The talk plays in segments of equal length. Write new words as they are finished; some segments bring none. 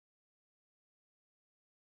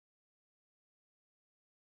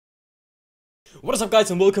What is up, guys,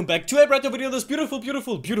 and welcome back to a brand new video on this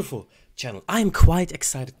beautiful channel. I'm quite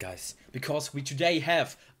excited, guys, because we today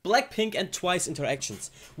have Blackpink and Twice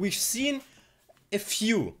interactions. We've seen a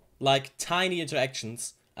few, like, tiny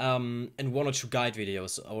interactions in one or two guide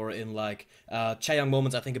videos, or in, like, Chaeyoung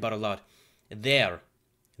moments I think about a lot. There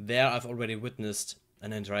I've already witnessed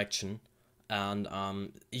an interaction.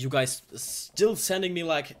 And you guys still sending me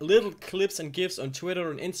like little clips and gifs on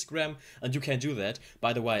Twitter and Instagram, and you can do that.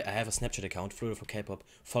 By the way, I have a Snapchat account, Flo for Kpop.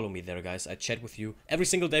 Follow me there, guys. I chat with you every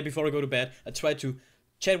single day before I go to bed. I try to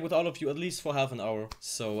chat with all of you at least for half an hour.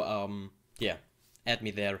 So yeah, add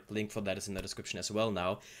me there. Link for that is in the description as well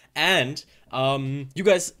now. And you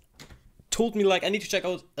guys told me like I need to check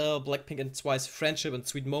out Blackpink and Twice friendship and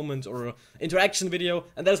sweet moment or interaction video,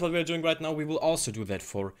 and that's what we're doing right now. We will also do that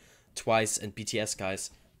for Twice and BTS,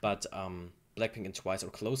 guys, but Blackpink and Twice are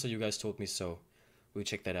closer, you guys told me, so we'll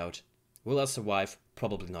check that out. Will I survive?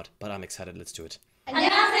 Probably not, but I'm excited. Let's do it.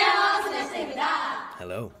 안녕하세요, 소녀시대입니다.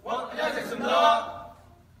 Hello.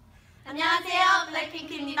 안녕하세요,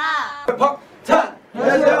 블랙핑크입니다.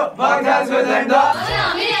 안녕하세요, 방탄소년단입니다.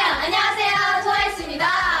 안녕하세요, 트와이스입니다.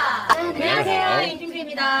 안녕하세요,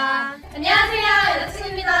 인핑크입니다. 안녕하세요,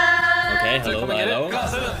 여자친구입니다. Okay, hello.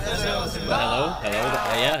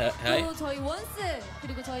 Yeah, hi. 또 저희 원스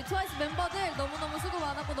그리고 저희 트와이스 멤버들 너무너무 수고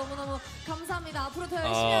많았고 너무너무 감사합니다. 앞으로 더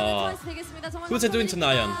열심히 하는 트와이스 되겠습니다. 정말 Who's it doing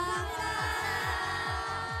tonight?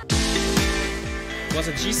 Was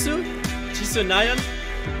it Jisoo? Jisoo and Nayeon?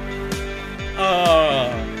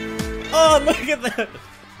 Oh, look at that!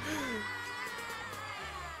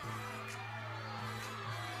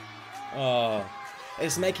 Oh,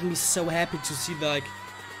 it's making me so happy to see like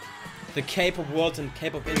the K-pop world and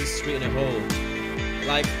K-pop industry in a whole.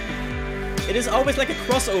 Like, it is always like a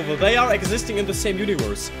crossover. They are existing in the same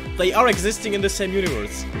universe. I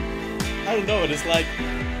don't know, it is like,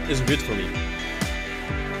 it's weird for me.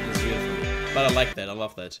 But I like that, I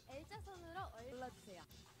love that.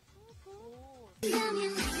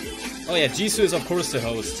 Oh yeah, Jisoo is of course the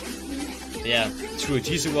host. Yeah, true,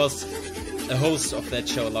 Jisoo was a host of that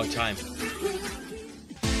show a long time.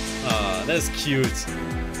 Ah, that's cute.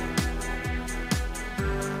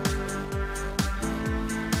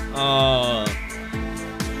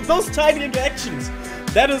 Those tiny interactions!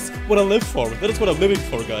 That is what I live for. That is what I'm living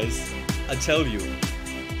for, guys. I tell you.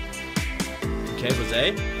 Okay,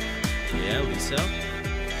 Rosé. Yeah, Lisa.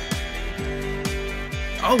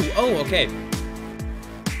 Oh, okay.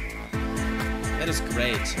 That is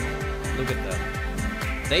great. Look at them.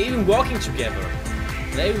 They're even walking together.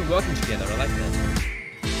 I like that.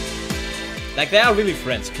 Like, they are really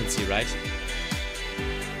friends, you can see, right?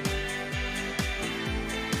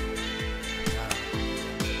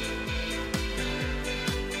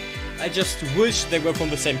 I just wish they were from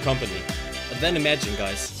the same company. But then imagine,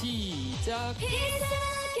 guys.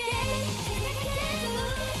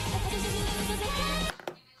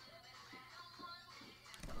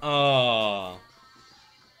 Oh,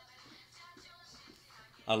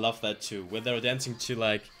 I love that too. When they're dancing to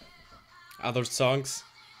like other songs.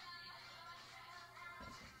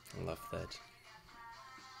 I love that.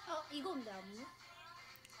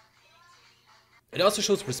 It also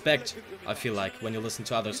shows respect, I feel like, when you listen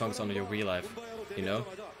to other songs on your real life, you know?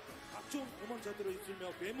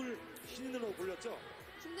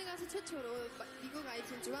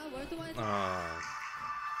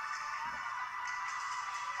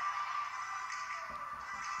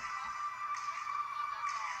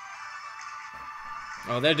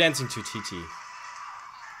 Oh, they're dancing to TT.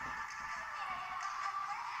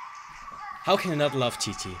 How can I not love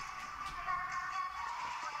TT?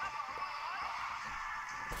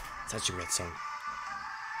 Such a great song.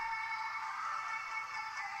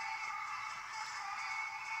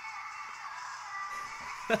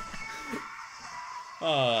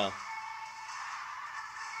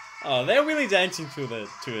 Oh, they're really dancing to it.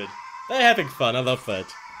 They're having fun. I love that.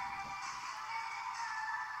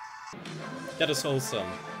 That is wholesome.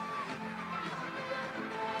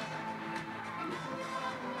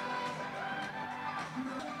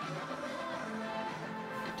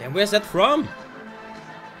 Damn, where's that from?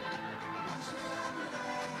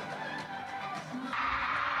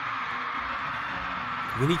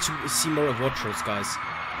 We need to see more of Watchers, guys.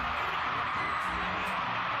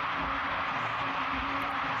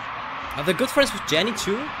 Are they good friends with Jennie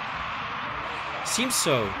too? Seems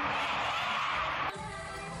so.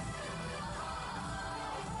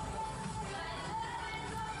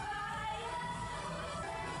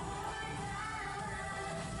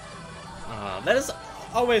 That is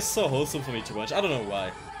always so wholesome for me to watch. I don't know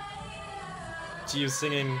why. Gio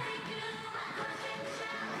singing.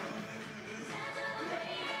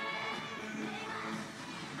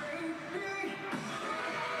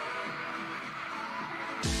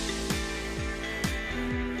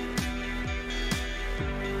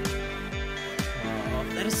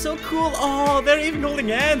 That is so cool. Oh, they're even holding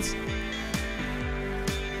hands.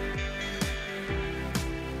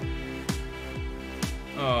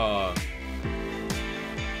 Oh.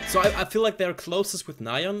 So I feel like they're closest with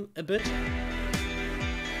Nayeon a bit.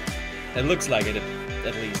 It looks like it,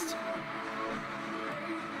 at least.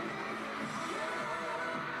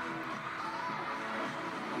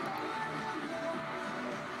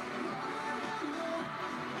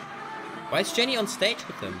 Why is Jennie on stage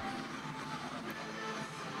with them?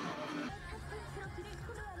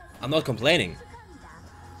 I'm not complaining.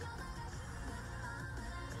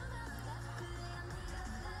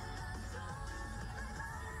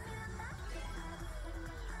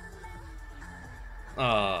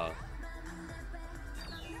 Ah.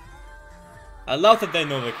 I love that they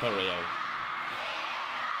know the choreo.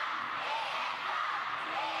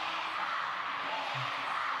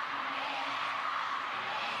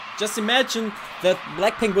 Just imagine that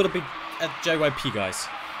Blackpink would have been at JYP, guys.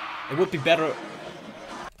 It would be better.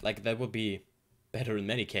 Like, that would be better in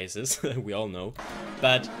many cases, we all know.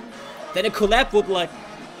 But then a collab would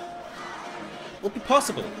be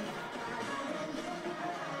possible.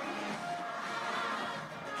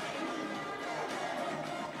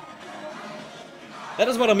 That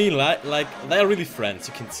is what I mean, like they are really friends,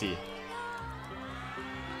 you can see.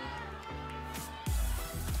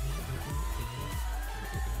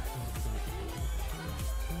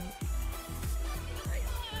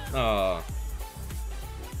 Oh.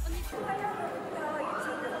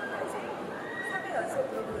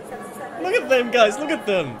 Look at them, guys, look at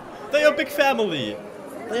them. They are a big family.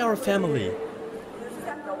 They are a family.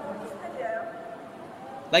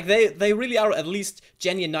 Like they really are. At least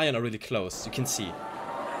Jennie and Nayeon are really close, you can see.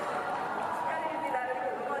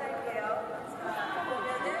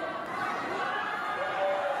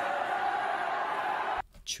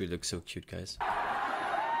 She looks so cute, guys.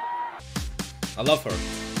 I love her.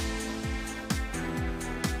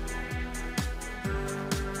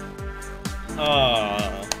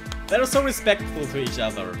 Ah, they're so respectful to each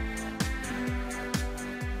other.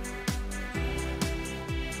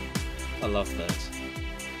 I love that.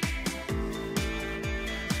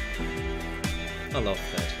 I love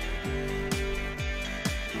that.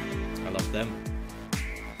 I love them.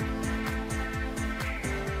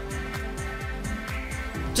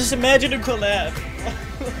 Just imagine a collab.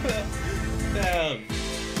 Damn.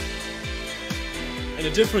 In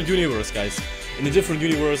a different universe, guys. In a different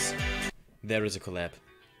universe, there is a collab.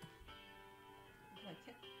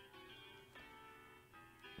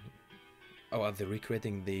 Oh, are they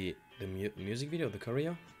recreating the music video, the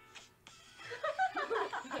choreo?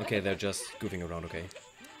 Okay, they're just goofing around, okay.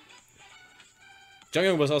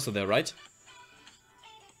 Junghyun was also there, right?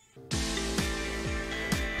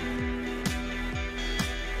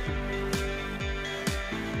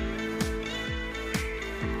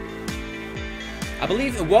 I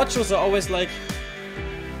believe watchers are always like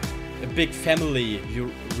a big family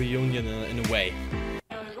reunion in a way.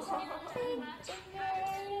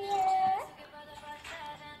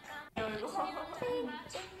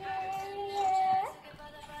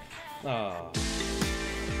 Oh.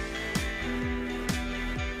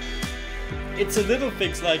 It's a little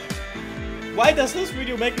things like, why does this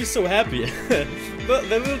video make me so happy? the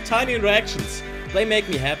little tiny interactions, they make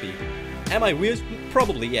me happy. Am I weird?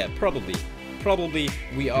 Probably, yeah, probably. Probably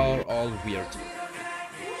we are all weird.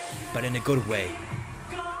 But in a good way.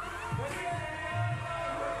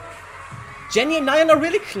 Jennie and Nayeon are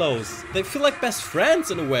really close. They feel like best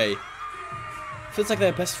friends in a way. Feels like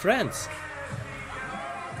they're best friends.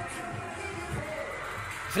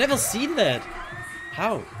 I've never seen that.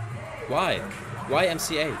 How? Why? Why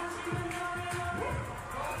MCA?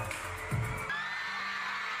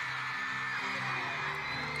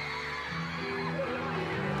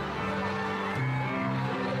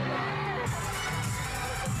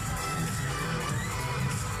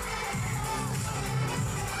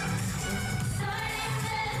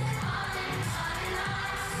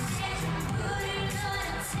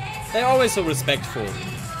 They're always so respectful.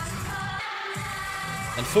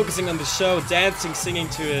 And focusing on the show, dancing, singing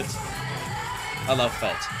to it. I love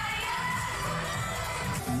that.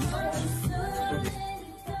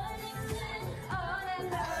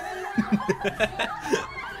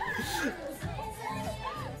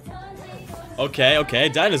 Okay,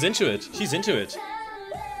 Dinah's into it. She's into it.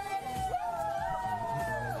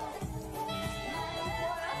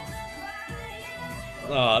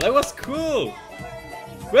 Oh, that was cool.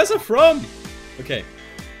 Where's her from? Okay.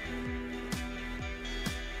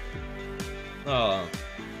 Oh,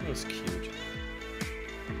 that was cute.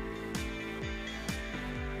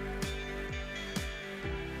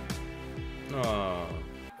 Oh.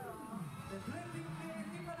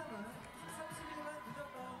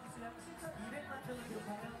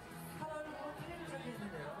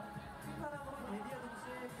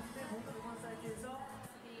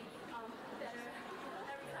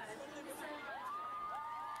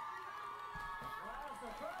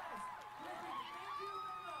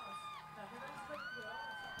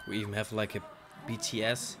 We even have like a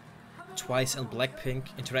BTS, Twice and Blackpink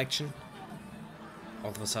interaction. All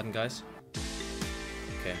of a sudden, guys.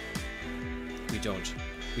 Okay. We don't.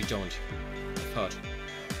 I thought.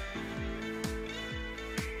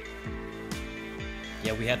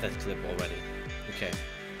 Yeah, we had that clip already. Okay.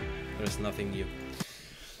 There's nothing new.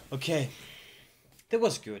 Okay. That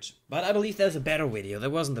was good. But I believe there's a better video. That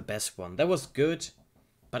wasn't the best one. That was good.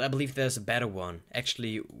 But I believe there's a better one.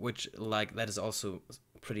 Actually, which, like, that is also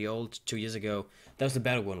pretty old. 2 years ago. That was the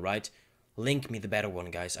better one, right? Link me the better one,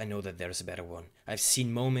 guys. I know that there's a better one. I've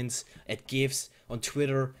seen moments at GIFs on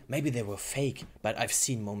Twitter. Maybe they were fake, but I've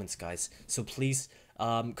seen moments, guys. So please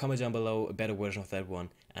comment down below a better version of that one,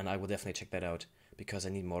 and I will definitely check that out because I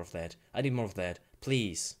need more of that. I need more of that.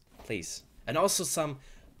 Please, please. And also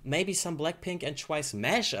maybe some Blackpink and Twice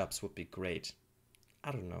mashups would be great.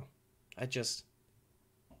 I don't know. I just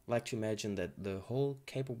like to imagine that the whole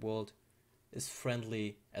K-pop world is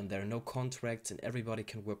friendly and there are no contracts and everybody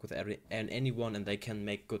can work with anyone and they can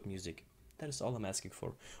make good music. That is all I'm asking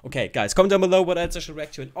for. Okay, guys, comment down below what else I should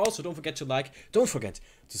react to, and also don't forget to like, don't forget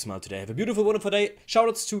to smile today. Have a beautiful, wonderful day.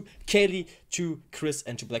 Shoutouts to Kaylee, to Chris,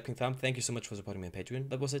 and to Blackpink Thumb. Thank you so much for supporting me on Patreon.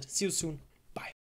 That was it. See you soon.